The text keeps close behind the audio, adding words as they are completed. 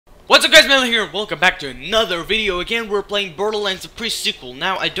What's up guys, Meele here, welcome back to another video. Again, we're playing Borderlands The Pre-Sequel.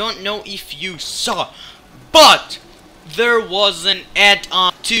 Now, I don't know if you saw, but there was an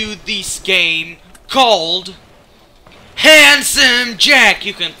add-on to this game called Handsome Jack.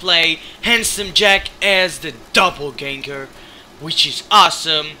 You can play Handsome Jack as the doppelganger, which is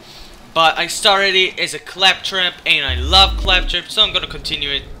awesome. But I started it as a claptrap, and I love claptrap, so I'm gonna continue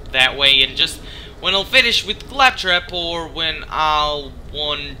it that way. And just when I'll finish with claptrap, or when I'll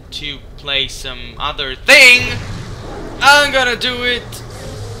want to play some other thing, I'm gonna do it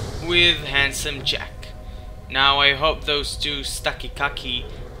with Handsome Jack. Now I hope those two stacky-kacky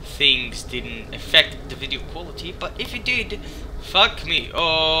things didn't affect the video quality, but if it did, fuck me.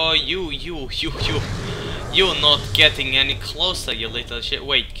 Oh, you're not getting any closer, you little shit.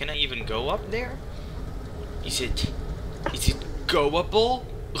 Wait, can I even go up there? Is it goable?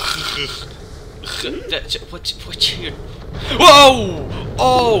 What's here? Whoa!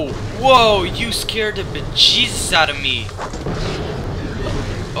 Oh! Whoa! You scared the bejesus out of me.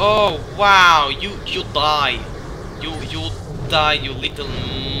 Oh wow! You die. You die, you little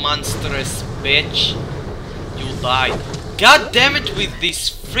monstrous bitch. You die. God damn it with this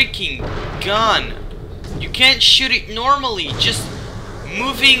freaking gun. You can't shoot it normally. Just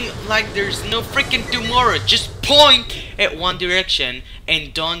moving like there's no freaking tomorrow. Just point at one direction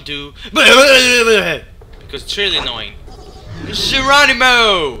and don't do because it's really annoying.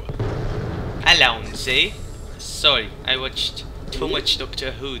 Geronimo! Alonzi. Sorry, I watched too much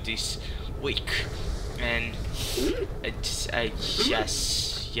Doctor Who this week, and yes,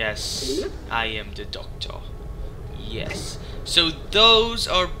 I am the Doctor. Yes. So those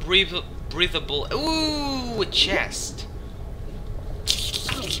are breathable. Ooh, a chest.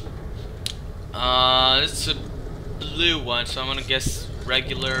 It's a blue one, so I'm gonna guess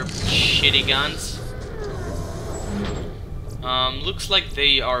regular shitty guns. Looks like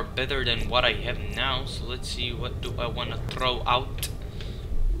they are better than what I have now, so let's see, what do I wanna throw out?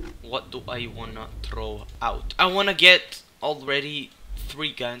 What do I wanna throw out? I wanna get already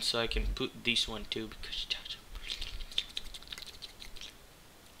 3 guns, so I can put this one too, because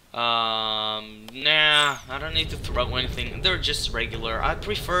nah, I don't need to throw anything. They're just regular. I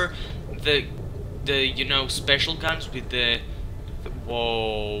prefer the you know, special guns with the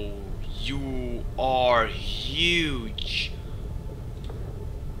whoa, you are huge.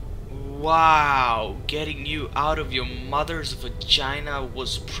 Wow, getting you out of your mother's vagina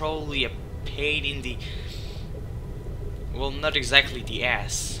was probably a pain in the, well, not exactly the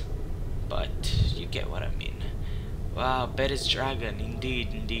ass, but you get what I mean. Wow, Betty's dragon,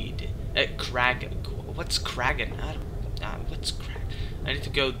 indeed. What's Kragan? What's Kragan? I need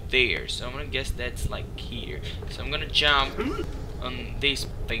to go there, so I'm gonna guess that's like here. So I'm gonna jump on this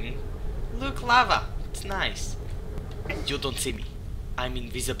thing. Look, lava. It's nice. You don't see me. I'm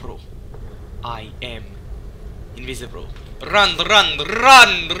invisible. I am invisible. Run!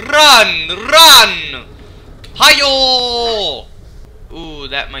 Hi-yo! Ooh,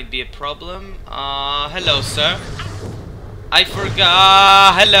 that might be a problem. Hello, sir. I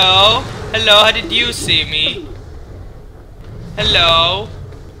forgot. Hello, how did you see me? Hello.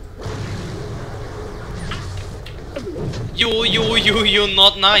 You're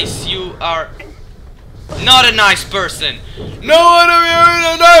not nice. You are not a nice person. No one of you is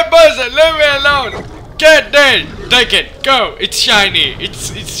a nice person. Leave me alone. Get dead. Take it. Go. It's shiny.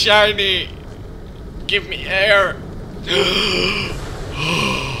 It's shiny. Give me air.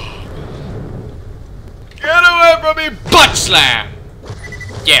 Get away from me. Butt slam.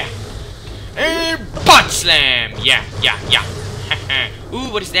 Yeah. A butt slam. Yeah. Ooh,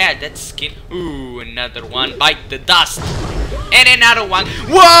 what is that? That's skin. Ooh, another one. Bite the dust. And another one.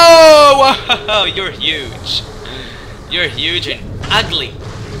 Whoa! You're huge. You're huge and ugly.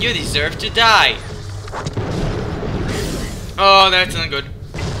 You deserve to die. Oh, that's not good.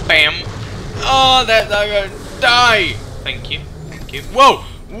 Bam. Oh, that's not good. Die. Thank you. Whoa.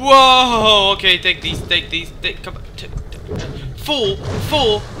 Okay, take these. Come on.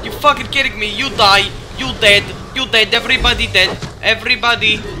 Fool. You fucking kidding me. You die. You dead. Everybody dead.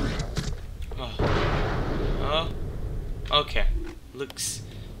 Everybody. Okay. Looks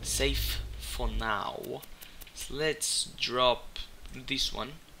safe for now. So let's drop this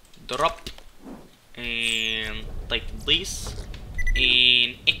one. And take this.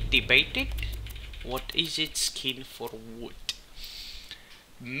 And activate it. What is it? Skin for wood.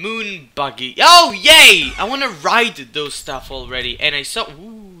 Moon buggy. Oh yay! I wanna ride those stuff already, and I saw.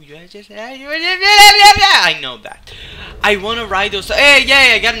 Ooh, I know that. I wanna ride those. Hey,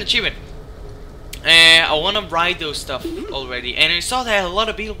 yay! I got an achievement. I wanna ride those stuff already, and I saw that a lot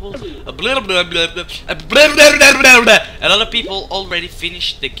of people, a lot of people already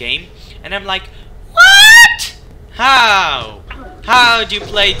finished the game, and I'm like, what? How? How do you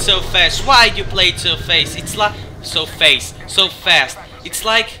play it so fast? Why do you play it so fast? It's like so fast. It's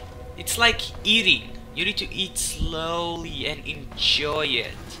like eating. You need to eat slowly and enjoy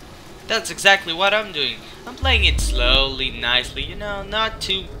it. That's exactly what I'm doing. I'm playing it slowly, nicely, you know, not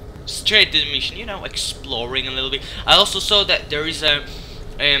too straight to the mission, you know, exploring a little bit. I also saw that there is a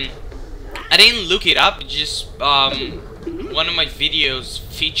I didn't look it up, just one of my videos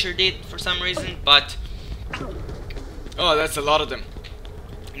featured it for some reason, but oh, that's a lot of them.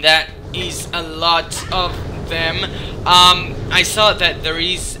 That is a lot of them. I saw that there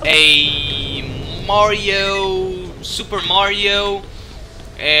is a Super Mario,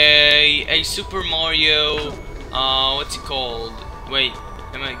 a Super Mario, what's it called? Wait,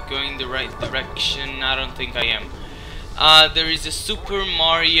 am I going the right direction? I don't think I am. There is a Super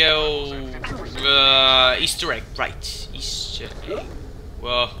Mario Easter egg, right? Easter egg.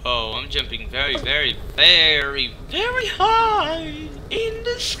 Whoa, I'm jumping very high in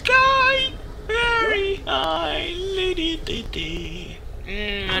the sky. Very high.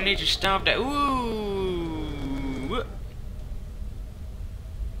 I need to stop that. Ooh.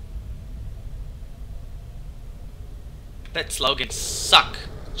 That slogan suck.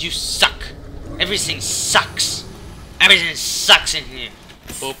 You suck. Everything sucks. Everything sucks in here.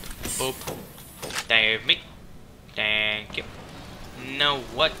 Boop, boop. Damn it. Thank you. Now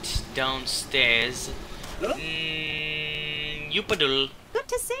what? Downstairs. Youpadoodle. Good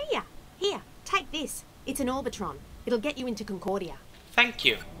to see ya. Here, take this. It's an Orbitron. It'll get you into Concordia. Thank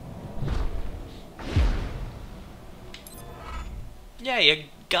you. Yay, a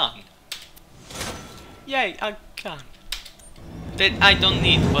gun. Yay, a gun. That I don't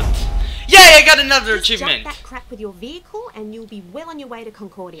need, but yay, I got another achievement. Jump that crap with your vehicle, and you'll be well on your way to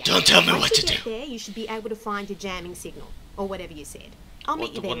Concordia. Don't tell me what to do. Once you get there, you should be able to find your jamming signal, or whatever you said. I'll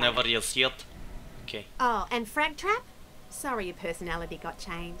meet you there. Whenever you see it. Okay. Oh, and Frag Trap? Sorry, your personality got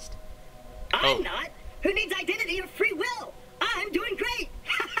changed. I'm not. Who needs identity or free will? I'm doing great.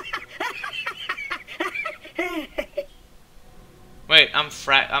 Wait, I'm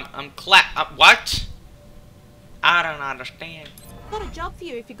what? I don't understand. Got a job for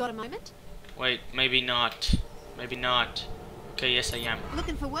you if you got a moment. Wait, maybe not. Maybe not. Okay, yes I am.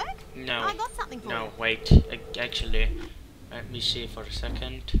 Looking for work? No. I got something for you. No, wait. Actually, let me see for a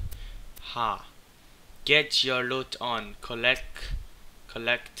second. Ha. Get your loot on. Collect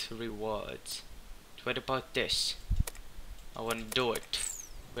rewards. What about this? I want to do it.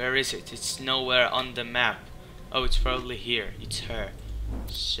 Where is it? It's nowhere on the map. Oh, it's probably here. It's her.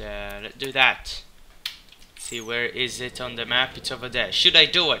 So, let's do that. See, where is it on the map? It's over there. Should I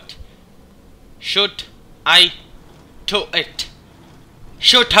do it? Should I do it?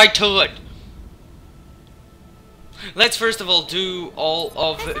 Should I do it? Let's first of all do all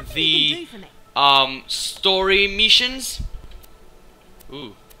of the story missions.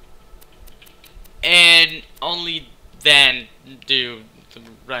 Ooh. And only then do the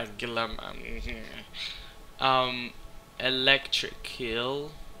regular electric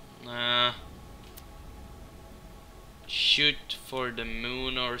hill. Shoot for the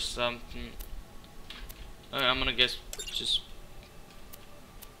moon or something. I'm gonna guess just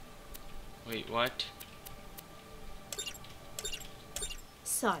wait, what?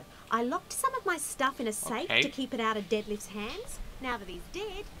 So, I locked some of my stuff in a safe to keep it out of Deadlift's hands. Now that he's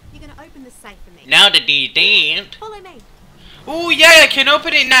dead, you're gonna open the safe for me. Now that he's dead. Follow me. Oh yay, I can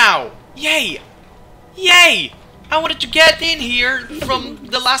open it now! Yay! Yay! I wanted to get in here from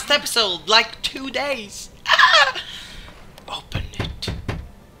the last episode, like 2 days. Ah! Open it.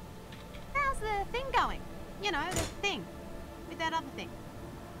 How's the thing going? You know, the thing. With that other thing.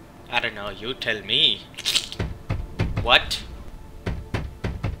 I don't know, you tell me. What?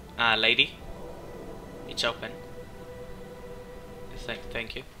 Lady? It's open.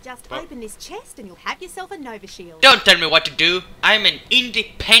 Thank you. Just open this chest and you'll have yourself a Nova Shield. Don't tell me what to do. I'm an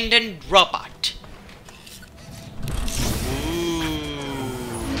independent robot.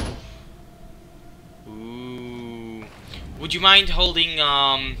 Ooh. Would you mind holding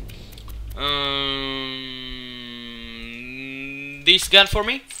this gun for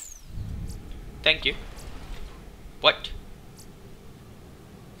me? Thank you. What?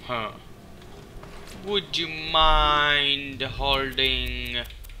 Huh. Would you mind holding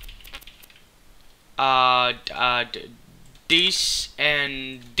this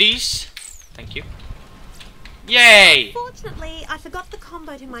and this? Thank you. Yay! Fortunately, I forgot the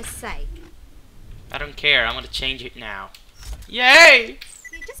combo to my safe. I don't care. I'm gonna change it now. Yay!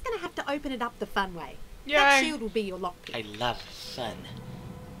 You just just gonna have to open it up the fun way. Yeah. That shield will be your lockpick. I love fun.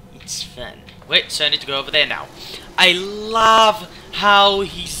 It's fun. Wait, so I need to go over there now. I love how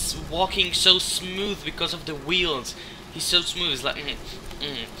he's walking so smooth because of the wheels. He's so smooth. It's like,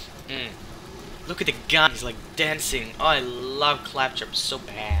 Look at the gun. He's like dancing. Oh, I love Claptrap so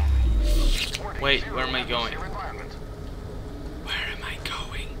bad. Wait, where am I going? Where am I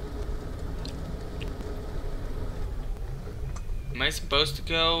going? Am I supposed to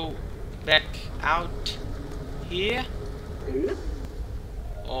go back out here?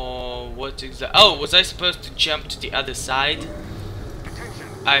 Or what exactly? Oh, was I supposed to jump to the other side?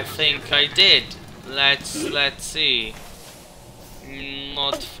 I think I did. Let's see.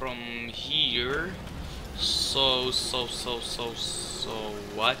 Not from here. So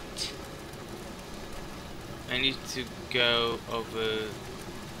what? I need to go over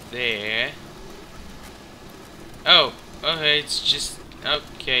there. Oh, okay, it's just out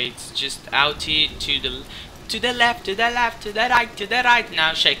here to the left, to the left, to the right, to the right.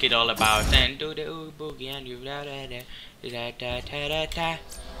 Now shake it all about and do the boogie and you da da da da da da da.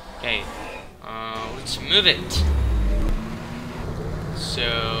 Okay, let's move it.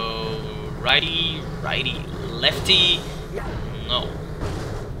 So righty, lefty, no.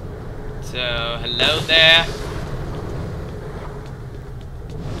 So hello there.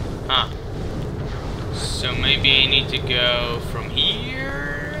 Huh. So maybe I need to go from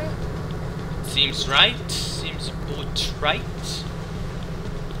here. Seems right. Seems about right.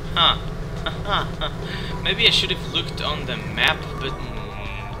 Huh. Maybe I should have looked on the map, but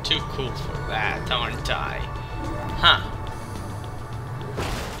too cool for that, aren't I? Huh.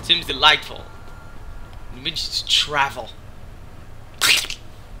 Seems delightful. It means to travel.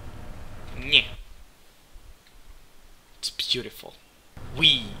 Yeah. It's beautiful.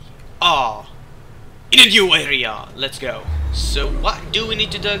 We are in a new area. Let's go. So what do we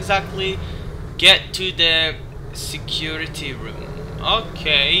need to do exactly? Get to the security room.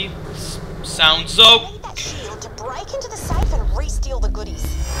 Okay. Sounds so. Need that shield to break into the safe and re-steal the goodies.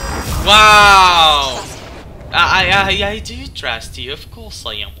 Wow. I do trust you. Of course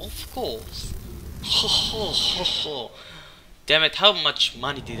I am. Of course. Damn it! How much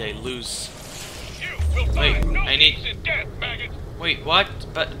money did I lose? Wait, I need. Wait, what?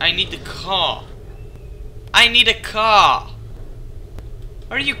 But I need the car. I need a car.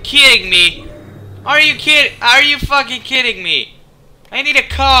 Are you kidding me? Are you fucking kidding me? I need a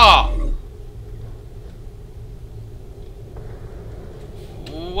car.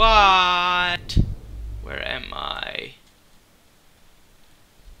 What? Where am I?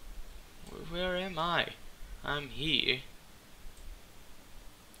 Where am I? I'm here.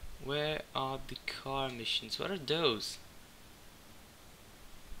 Where are the car missions? What are those?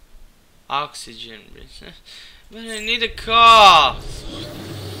 Oxygen. But I need a car.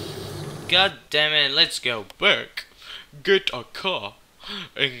 God damn it, let's go back. Get a car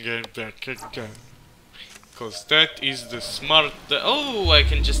and get back again. Cause that is the smart. Oh, I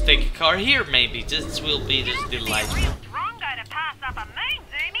can just take a car here maybe. This will be just delightful.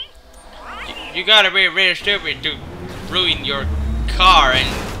 You gotta be really stupid to ruin your car and...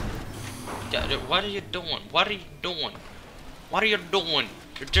 What are you doing? What are you doing? What are you doing?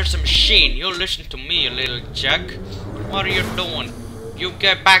 You're just a machine. You listen to me, you little jack. What are you doing? You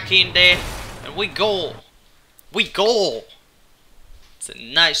get back in there and we go. We go. It's a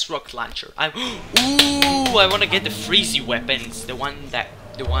nice rocket launcher. Ooh, I wanna get the freezy weapons. The ones that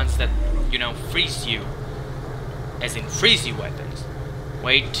you know freeze you. As in freezy weapons.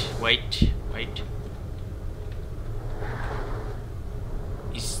 Wait.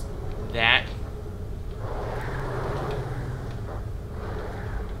 Is that?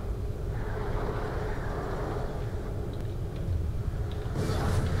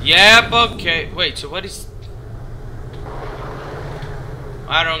 Yep, okay. Wait, so what is...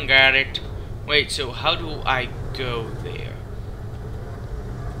 I don't get it. Wait, so how do I go there?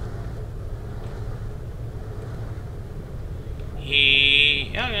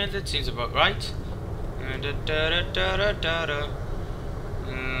 Yeah, that seems about right.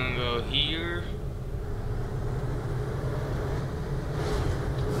 Go here.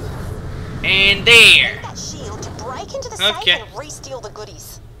 And there. That shield to break into the safe and re-steal the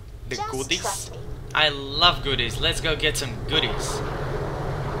goodies. The Just goodies? trust me. I love goodies. Let's go get some goodies.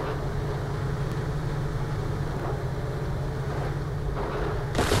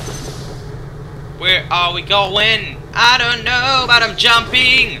 Where are we going? I don't know, but I'm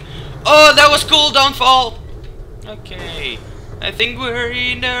jumping. Oh, that was cool. Don't fall. Okay. I think we're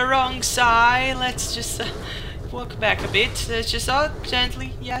in the wrong side. Let's just walk back a bit. Let's just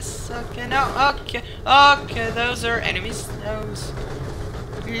gently. Yes. Okay. No. Okay. Okay. Those are enemies. Those.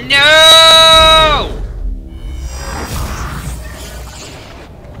 No!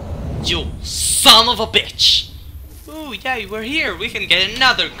 You son of a bitch! Ooh, yay, we're here. We can get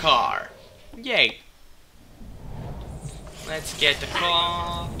another car. Yay. Let's get the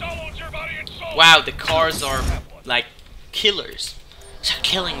car. Wow, the cars are like killers. You're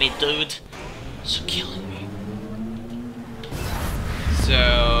killing me, dude. You're killing me.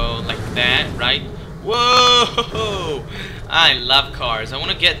 So, like that, right? Whoa! I love cars. I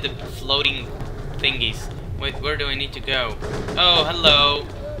want to get the floating thingies. Wait, where do I need to go? Oh, hello.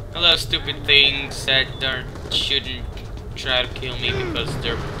 Hello, stupid things that shouldn't try to kill me because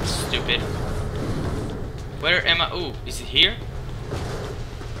they're stupid. Where am I? Ooh, is it here?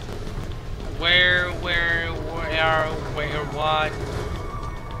 Where, what?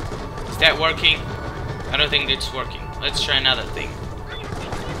 Is that working? I don't think it's working. Let's try another thing.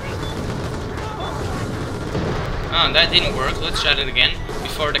 Oh, that didn't work. Let's try it again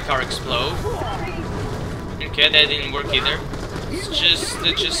before the car explodes. Okay, that didn't work either. It's just,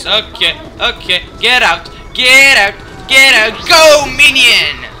 okay. Get out, go,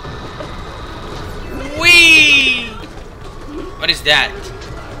 minion! Whee! What is that?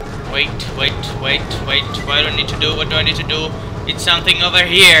 Wait. What do I need to do? What do I need to do? It's something over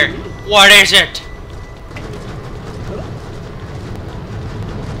here. What is it?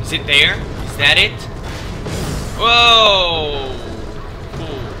 Is it there? Is that it? Whoa!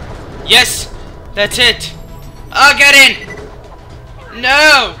 Cool. Yes! That's it! Oh, get in!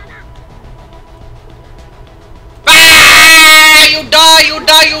 No! Ah! You die!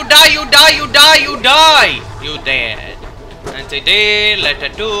 You dead. And today, let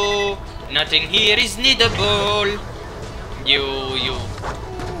it do. Nothing here is needable. You.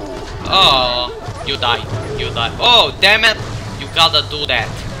 Oh, you die. Oh, damn it! You gotta do that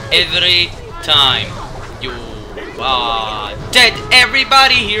every time. You are dead.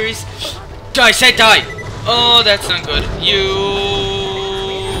 Everybody here is die. Say die. Oh, that's not good.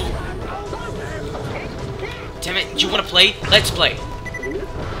 Damn it! You wanna play? Let's play.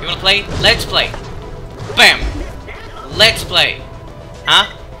 You wanna play? Let's play. Bam. Let's play. Huh?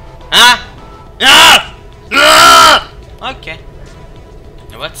 Okay.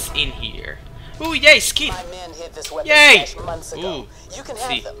 Now what's in here? Ooh, yay, skin. My men hid this weapon Yay. months ago. Ooh. You can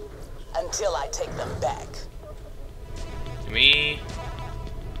have them until I take them back. Me.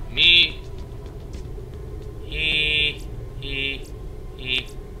 He.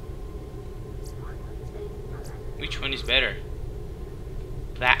 Which one is better?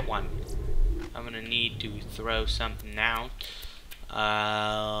 That one. I'm gonna need to throw something out.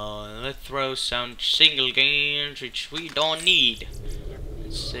 Let's throw some single games, which we don't need.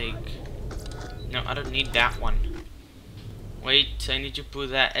 Let's see. No, I don't need that one. Wait, I need to put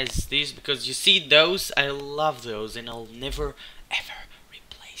that as this because you see those? I love those and I'll never ever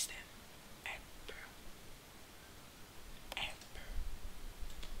replace them. Ever.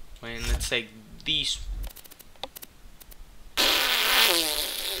 When let's say these.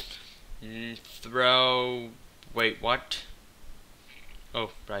 Throw. Wait, what?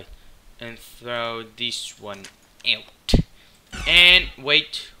 Oh, right. And throw this one out. And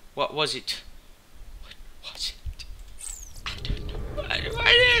wait, what was it? What was it? I don't know. I don't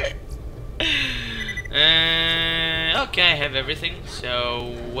know. Okay, I have everything.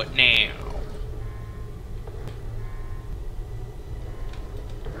 So what now?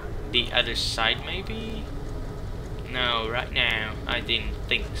 The other side, maybe? No, right now I didn't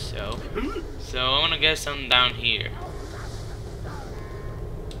think so. So I wanna get some down here.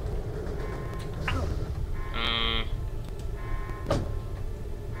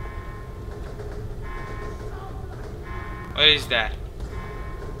 What is that?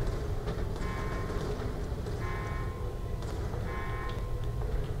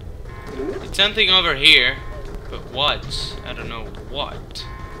 It's something over here, but what? I don't know what.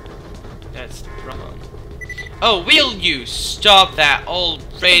 That's the problem. Oh, will you stop that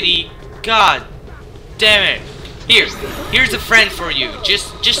already? God damn it! Here's a friend for you.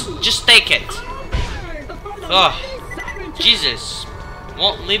 Just take it. Oh, Jesus!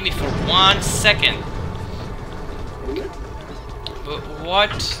 Won't leave me for 1 second. But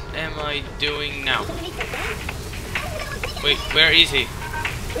what am I doing now? Wait, where is he?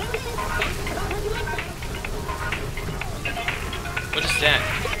 What is that?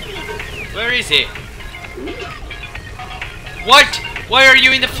 Where is he? What? Why are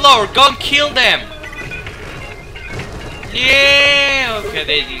you in the floor? Go and kill them! Yeah! Okay,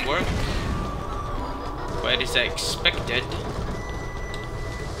 they didn't work. Quite as I expected.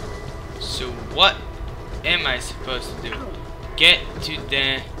 So what am I supposed to do? Get to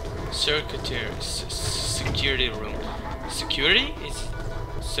the security room. Security? Is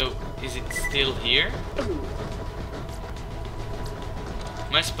So, is it still here?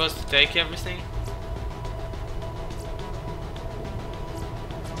 Am I supposed to take everything?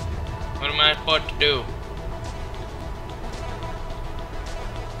 What am I supposed to do?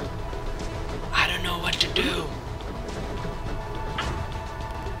 I don't know what to do.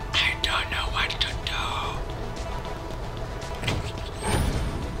 I don't know what to do.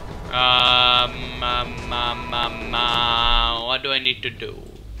 What do I need to do?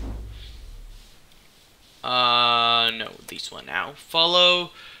 No, this one now.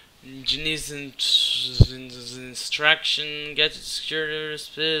 Follow Jenny's instruction, get to security,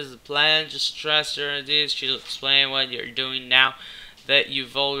 the plan, just trust her ideas, she'll explain what you're doing now that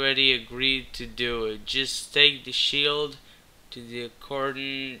you've already agreed to do it. Just take the shield to the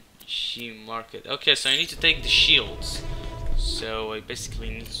coordinate she marked it. Okay, so I need to take the shields. So I basically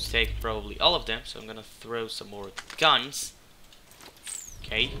need to take probably all of them, so I'm gonna throw some more guns.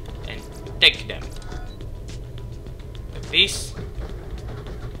 Okay, and take them. Like this.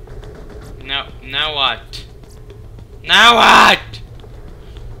 Now what? Now what?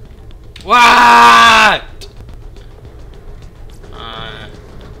 What?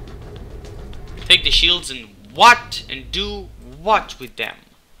 Take the shields and what? And do what with them?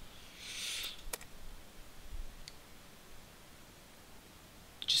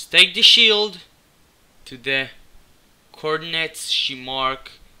 Just take the shield to the coordinates she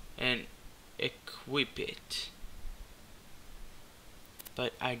marked and equip it.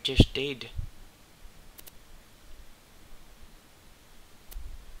 But I just did.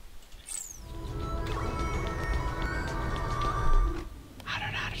 I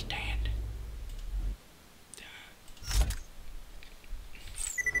don't understand.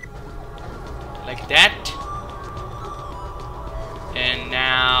 Like that. And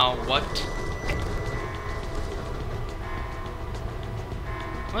now what?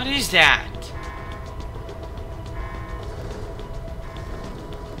 What is that?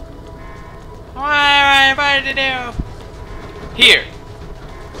 What am I supposed to do? Here.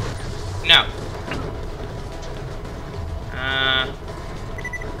 No.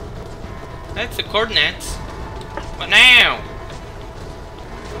 That's the coordinates. What now?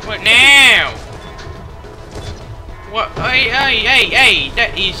 What now? What? Hey!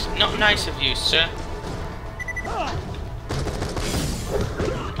 That is not nice of you, sir.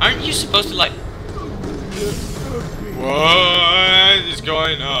 Aren't you supposed to like? What is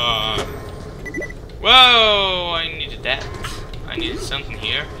going on? Whoa! I needed that. I needed something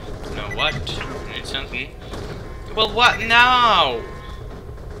here. No, what? I need something. Well, what now?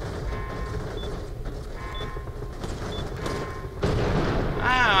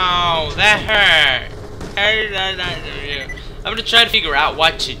 Ow! That hurt. I'm gonna try to figure out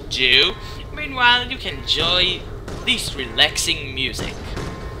what to do. Meanwhile, you can enjoy this relaxing music.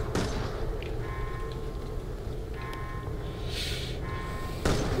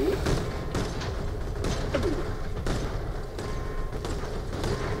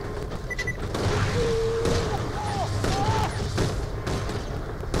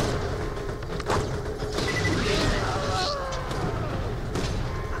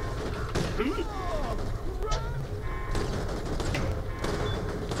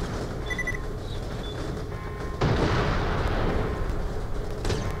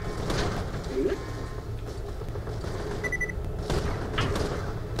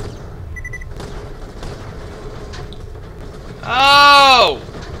 Oh!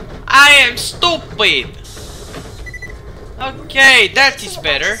 I am stupid! Okay, that is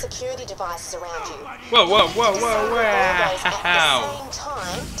better. Security devices around you. Whoa!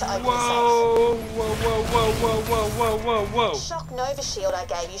 Whoa! Shock Nova Shield I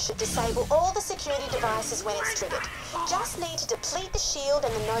gave you should disable all the security devices when it's triggered. Just need to deplete the shield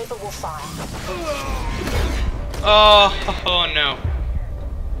and the Nova will fire. Oh no.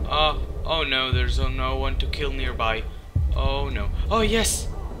 Oh no, there's no one to kill nearby. Oh no. Oh yes!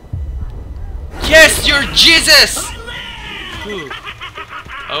 Yes, you're Jesus! Ooh.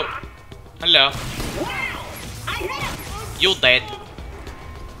 Oh. Hello. You're dead.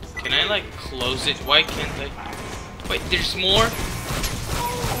 Can I like close it? Why can't I? Wait, there's more?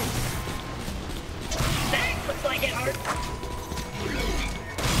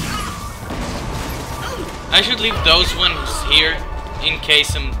 I should leave those ones here in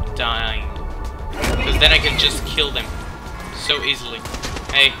case I'm dying. Because then I can just kill them so easily.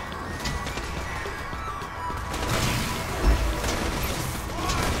 Hey.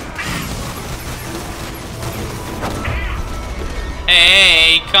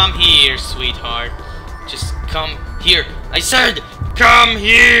 Hey, come here, sweetheart. Just come here. I said, come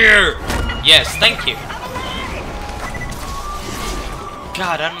here! Yes, thank you.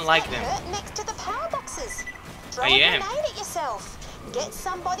 God, I don't like them. Next to the power boxes. Throw I a am. grenade at yourself. Get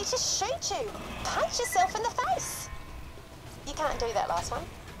somebody to shoot you. Punch yourself in the face. You can't do that last one.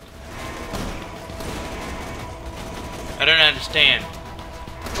 I don't understand.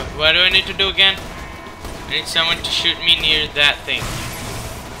 What do I need to do again? I need someone to shoot me near that thing.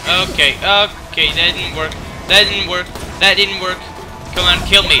 Okay, okay, that didn't work. That didn't work. That didn't work. Come on,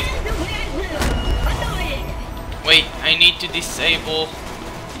 kill me. Wait, I need to disable.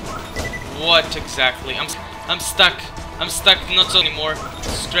 What exactly? I'm stuck. I'm stuck. Not so anymore.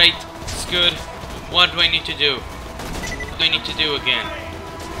 Straight. It's good. What do I need to do? What do I need to do again?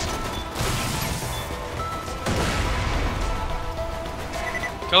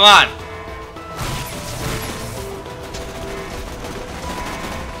 Come on.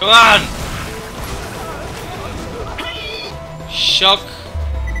 Come on. Shock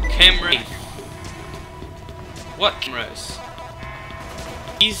camera. What cameras?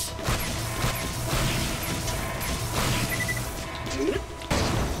 These.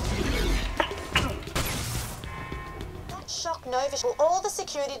 That shock Nova will all the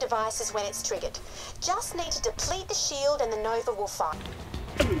security devices when it's triggered. Just need to deplete the shield and the Nova will fire.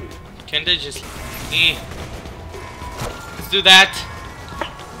 Can't I just... Let's do that.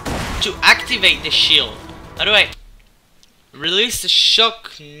 To activate the shield. How do I... Release the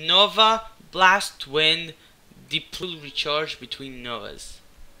shock Nova blast when deploy recharge between Novas.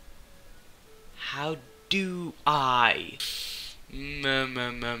 How do I...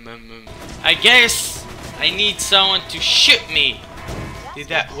 I guess I need someone to shoot me. Did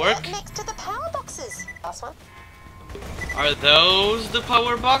that work? Next to the power boxes. Last one. Are those the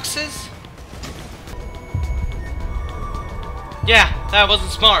power boxes? Yeah, that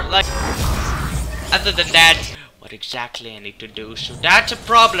wasn't smart. Like, other than that, what exactly I need to do? So that's a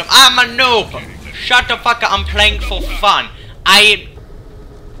problem. I'm a noob. Shut the fuck up. I'm playing for fun.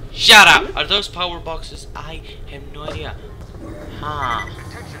 Shut up. Are those power boxes? I have no idea. Huh.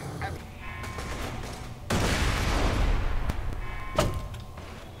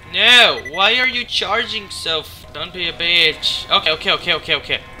 No, why are you charging so don't be a bitch.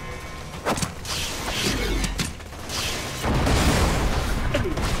 Okay.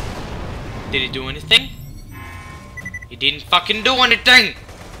 Did it do anything? It didn't fucking do anything!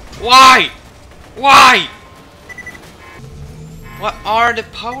 Why? Why? What are the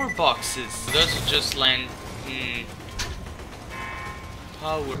power boxes? Those are just land...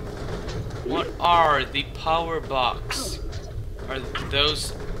 Power... What are the power box? Are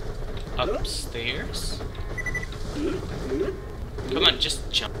those upstairs? Come on,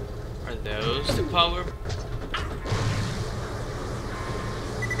 just jump. Are those the power?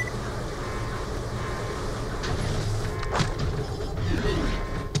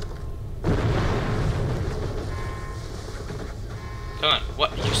 Come on,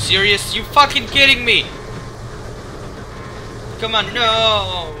 what? You serious? You fucking kidding me? Come on,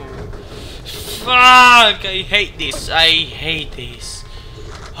 no! Fuck! I hate this. I hate this.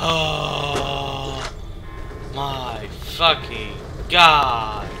 Oh my fucking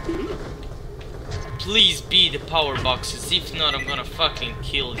god! Please be the power boxes. If not, I'm gonna fucking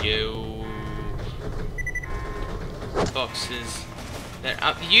kill you. Boxes. There.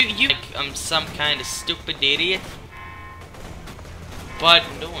 You like I'm some kind of stupid idiot. But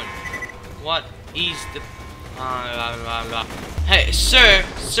I'm doing. What is the? Hey, sir,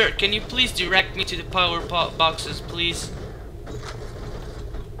 can you please direct me to the power boxes, please?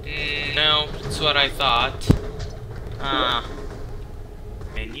 No, that's what I thought.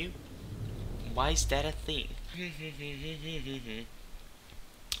 Menu? Why is that a thing?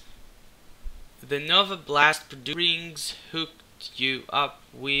 The Nova Blast rings hooked you up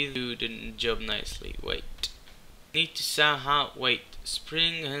with do the job nicely. Wait. Need to somehow wait.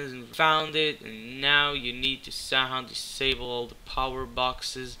 Spring has found it, and now you need to somehow disable all the power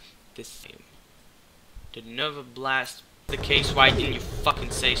boxes the same. The Nova Blast the case, why didn't you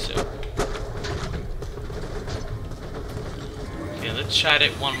fucking say so? Okay, let's try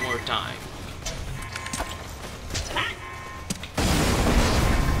it one more time.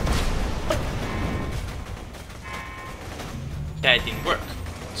 That didn't work.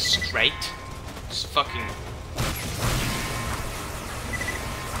 Straight. Just fucking...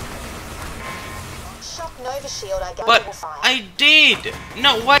 Shock Nova shield, I but I did!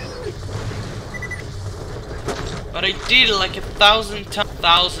 No, what? But I did it like 1,000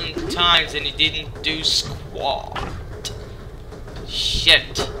 times and it didn't do squat.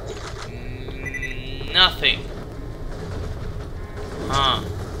 Shit. Nothing. Huh.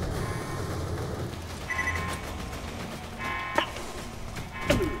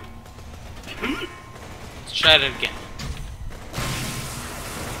 Let's try it again.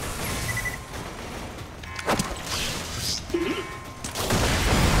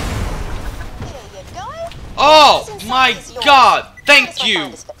 Oh my god, thank you!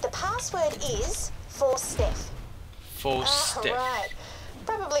 The password is for Steph. For Steph. Right.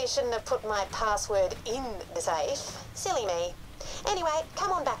 Probably shouldn't have put my password in the safe. Silly me. Anyway,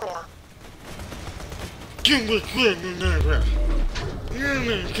 come on back whenever.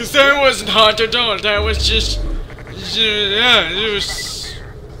 Because that wasn't hot at all, that was just... Yeah, it was...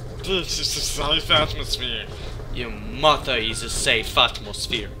 This is a safe atmosphere. Your mother is a safe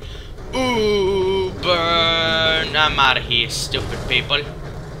atmosphere. Ooh, burn! I'm out of here, stupid people.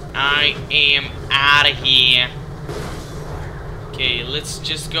 I am out of here. Okay, let's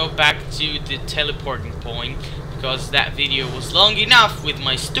just go back to the teleporting point, because that video was long enough with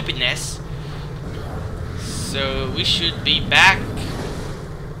my stupidness. So we should be back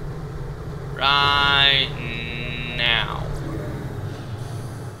right now.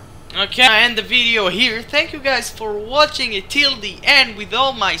 Okay, I end the video here. Thank you guys for watching it till the end with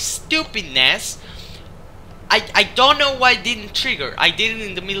all my stupidness. I don't know why it didn't trigger. I did it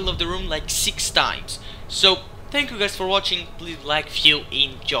in the middle of the room like 6 times. So thank you guys for watching. Please like if you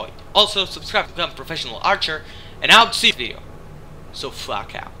enjoyed. Also subscribe to become a professional archer. And I'll see you in the video. So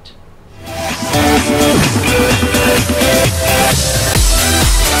fuck out.